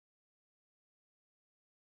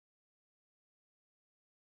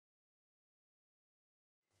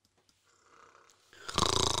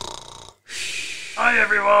Hi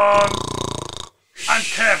everyone, I'm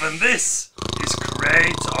Kevin. This is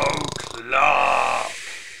Great O'Clock.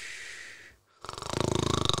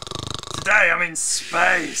 Today I'm in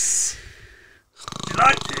space. Do you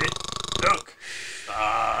like it? Look,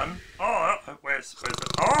 sun. Oh, where's it?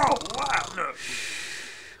 Oh, wow! Look.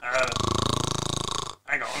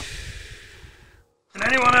 Hang on. Can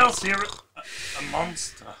anyone else hear a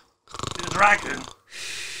monster? A dragon?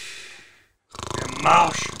 A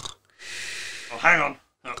Martian? Oh, hang on.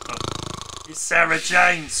 It's Sarah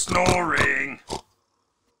Jane snoring.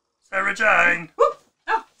 Sarah Jane. Oh,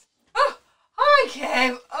 hi,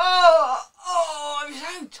 Kev. I'm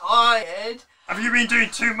so tired. Have you been doing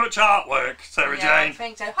too much artwork, Sarah Yeah, I Jane?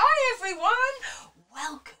 think so. Hi, everyone.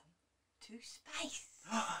 Welcome to space.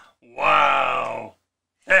 Wow.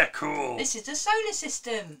 They're cool. This is the solar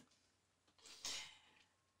system.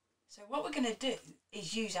 So what we're going to do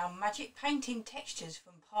is use our magic painting textures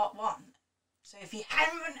from part 1. So if you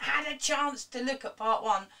haven't had a chance to look at part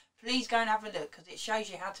 1, please go and have a look because it shows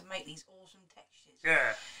you how to make these awesome textures.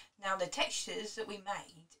 Yeah. Now the textures that we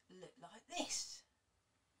made look like this.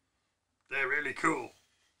 They're really cool.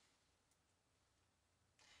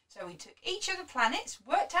 So we took each of the planets,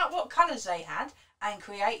 worked out what colours they had and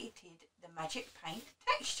created the magic paint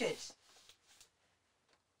textures.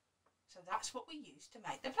 So that's what we used to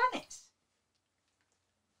make the planets.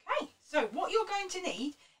 Okay, so what you're going to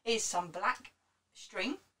need is some black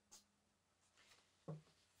string,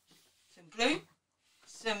 some glue,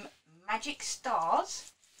 some magic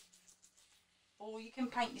stars, or you can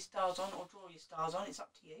paint your stars on or draw your stars on, it's up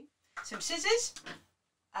to you. Some scissors,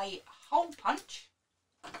 a hole punch,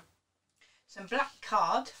 some black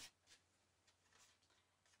card,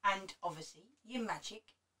 and obviously your magic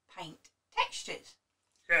paint textures.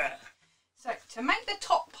 Yeah. So to make the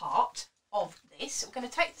top part of this, we're going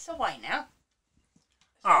to take this away now.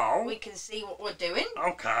 Oh. We can see what we're doing.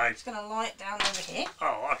 Okay. Just going to lie it down over here.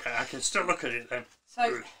 Oh, okay. I can still look at it then. So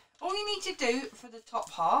Good. all you need to do for the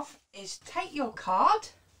top half is take your card,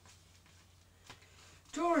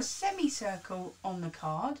 draw a semicircle on the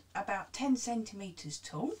card about 10 centimetres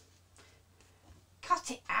tall,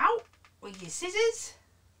 cut it out with your scissors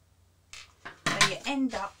so you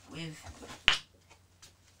end up with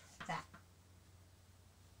that.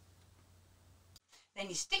 Then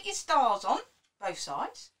you stick your stars on both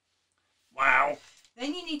sides. Wow.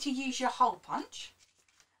 Then you need to use your hole punch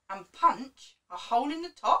and punch a hole in the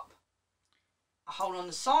top, a hole on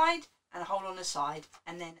the side and a hole on the side,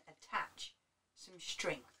 and then attach some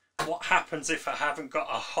string. What happens if I haven't got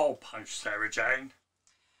a hole punch, Sarah Jane?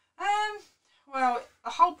 Well, a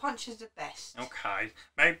hole punch is the best. Okay.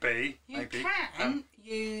 Maybe. You can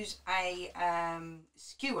use a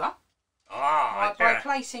skewer by by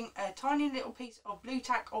placing a tiny little piece of blue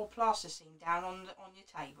tack or plasticine down on your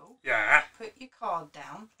table. Yeah. Put your card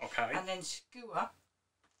down. Okay. And then skewer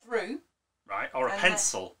through. Right. Or a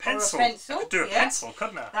pencil. Pencil. Or a pencil. I could do a pencil,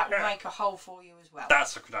 couldn't I? That will make a hole for you as well.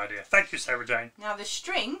 That's a good idea. Thank you, Sarah Jane. Now the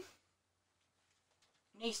string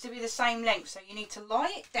needs to be the same length, so you need to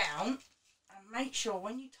lie it down and make sure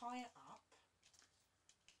when you tie it up,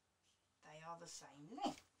 they are the same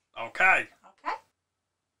length. Okay. Okay?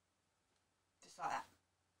 Just like that.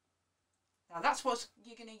 Now that's what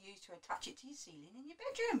you're going to use to attach it to your ceiling in your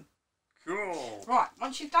bedroom. Cool. Right,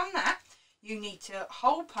 once you've done that, you need to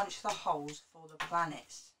hole punch the holes for the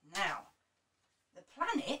planets. Now, the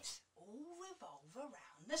planets all revolve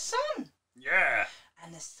around the sun. Yeah.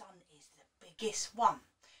 And the sun is the biggest one.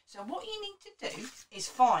 So what you need to do is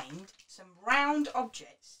find some round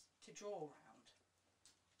objects to draw around.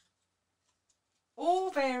 All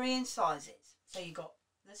varying sizes. So you've got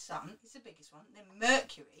the sun is the biggest one. Then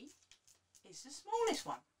Mercury is the smallest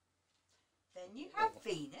one. Then you have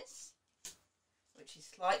Venus, which is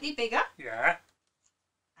slightly bigger. Yeah.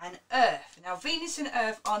 And Earth. Now Venus and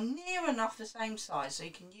Earth are near enough the same size, so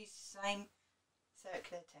you can use the same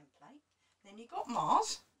circular template. Then you've got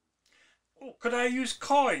Mars. Oh, could I use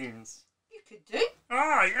coins? You could do.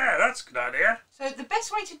 Ah, yeah, that's a good idea. So the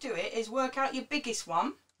best way to do it is work out your biggest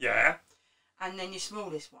one. Yeah. And then your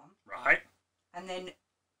smallest one. Right. And then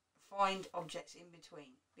find objects in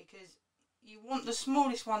between. Because you want the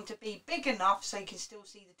smallest one to be big enough so you can still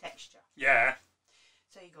see the texture. Yeah.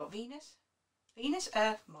 So you've got Venus,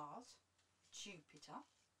 Earth, Mars, Jupiter.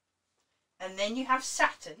 And then you have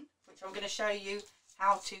Saturn, which I'm going to show you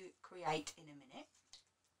how to create in a minute.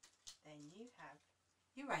 Then you have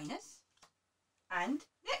Uranus and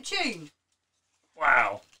Neptune.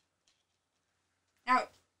 Wow. Now,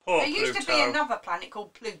 Poor there used to be another planet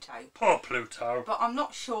called Pluto. Poor Pluto. But I'm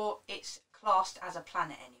not sure it's classed as a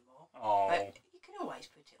planet anymore. Oh. But you can always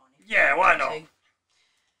put it on. Yeah, why not?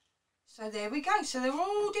 So there we go. So they're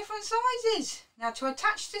all different sizes. Now to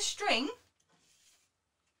attach the string,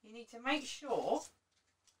 you need to make sure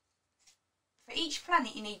for each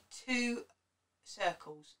planet you need 2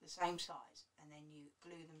 circles the same size, and then you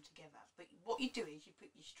glue them together. But what you do is you put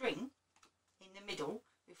your string in the middle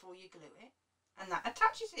before you glue it, and that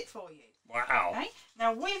attaches it for you. Wow. Okay.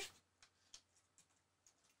 Now with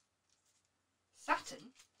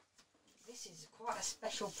Saturn, this is quite a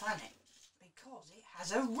special planet because it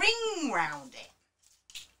has a ring round it.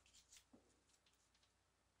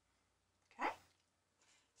 Okay.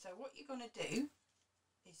 So what you're going to do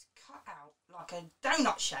is cut out like a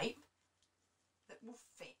donut shape that will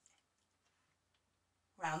fit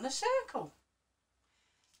round the circle.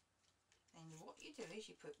 And what you do is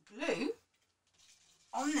you put glue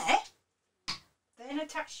on there, then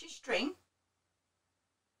attach your string,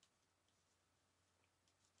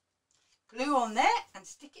 glue on there and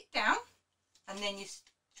stick it down, and then your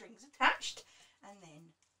string's attached, and then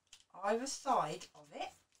either side of it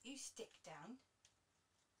you stick down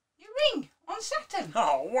your ring on Saturn.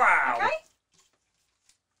 Oh, wow. Okay?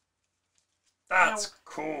 That's Now,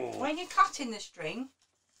 cool. when you're cutting the string,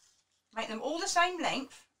 make them all the same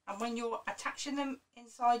length, and when you're attaching them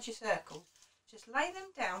inside your circle, just lay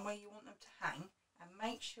them down where you want them to hang and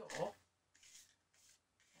make sure that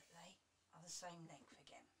they are the same length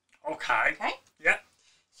again. Okay. Okay? Yeah.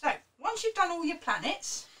 So, once you've done all your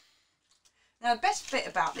planets, now the best bit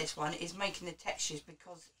about this one is making the textures,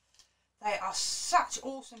 because they are such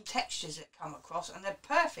awesome textures that come across, and they're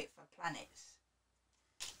perfect for planets.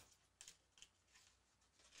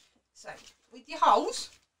 So, with your holes,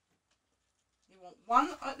 you want one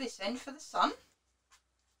at this end for the sun.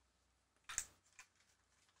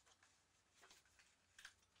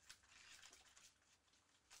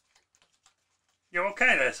 You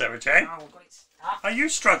okay there, Sarah Jane? Oh, I've got it stuck. Are you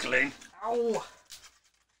struggling? Oh.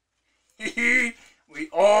 We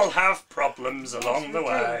all have problems along Yes, the we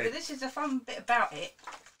do. way. But this is the fun bit about it,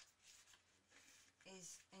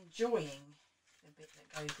 is enjoying the bit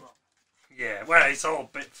that goes wrong. Yeah, well, it's all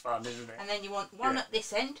a bit fun, isn't it? And then you want one Yeah. at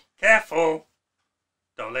this end, Careful.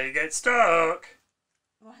 Don't let it get stuck.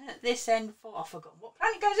 one at this end for, I've forgotten what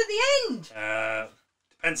planet goes at the end.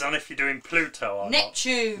 Depends on if you're doing Pluto or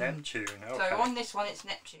Neptune. not. Neptune, okay. So on this one it's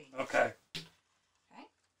Neptune. Okay. Okay.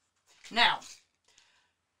 Now,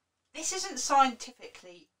 this isn't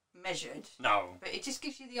scientifically measured, No. but it just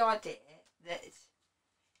gives you the idea that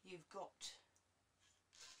you've got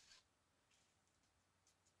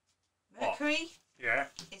Mercury Yeah.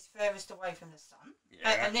 is furthest away from the sun.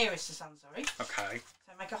 Yeah. Nearest the sun, sorry. Okay.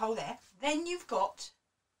 So make a hole there. Then you've got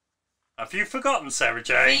Have you forgotten, Sarah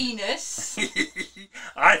Jane? Venus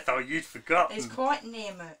I thought you'd forgotten. is quite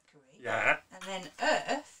near Mercury. Yeah. And then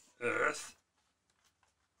Earth, Earth.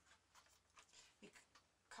 you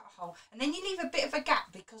cut a hole. And then you leave a bit of a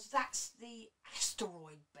gap because that's the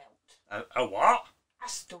asteroid belt. A what?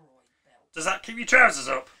 Asteroid Does that keep your trousers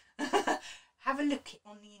up? belt. Have a look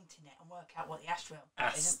on the internet and work out what the asteroid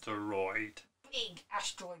belt is. Asteroid. Big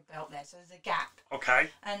asteroid belt there, so there's a gap.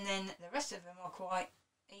 Okay. And then the rest of them are quite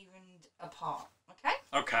evened apart. Okay?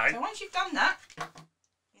 Okay. So once you've done that,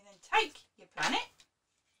 you then take your planet.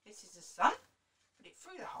 This is the sun. Put it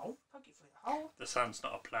through the hole. Poke it through the hole. The sun's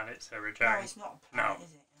not a planet, Sarah No, Jane. it's not a planet, No.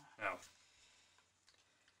 is it? No.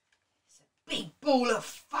 It's a big ball of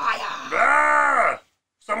fire. Ah!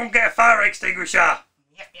 Someone get a fire extinguisher.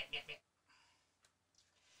 Yep.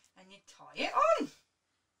 And you tie it on.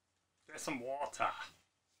 Get some water.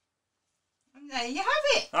 And there you have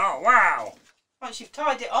it. Oh, wow. Once you've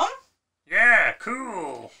tied it on, Yeah,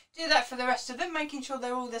 cool. do that for the rest of them, making sure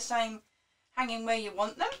they're all the same, hanging where you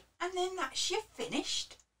want them. And then that's your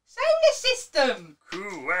finished solar system.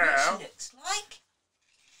 Cool, well. Which looks like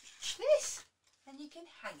this. And you can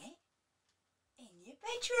hang it in your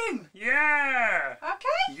bedroom. Yeah.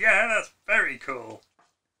 Okay? Yeah, that's very cool.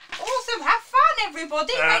 Awesome. Have fun,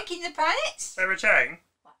 everybody, making the planets. Sarah Jane,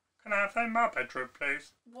 What? can I have them in my bedroom,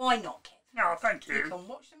 please? Why not, Kev? No, thank You you. can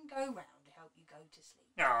watch them go round to help you go to sleep.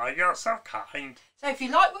 Oh, you're so kind. So if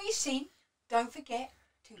you like what you've seen, don't forget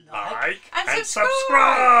to like and subscribe.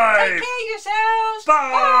 subscribe. Take care of yourselves.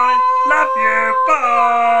 Bye. Love you.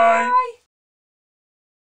 Bye.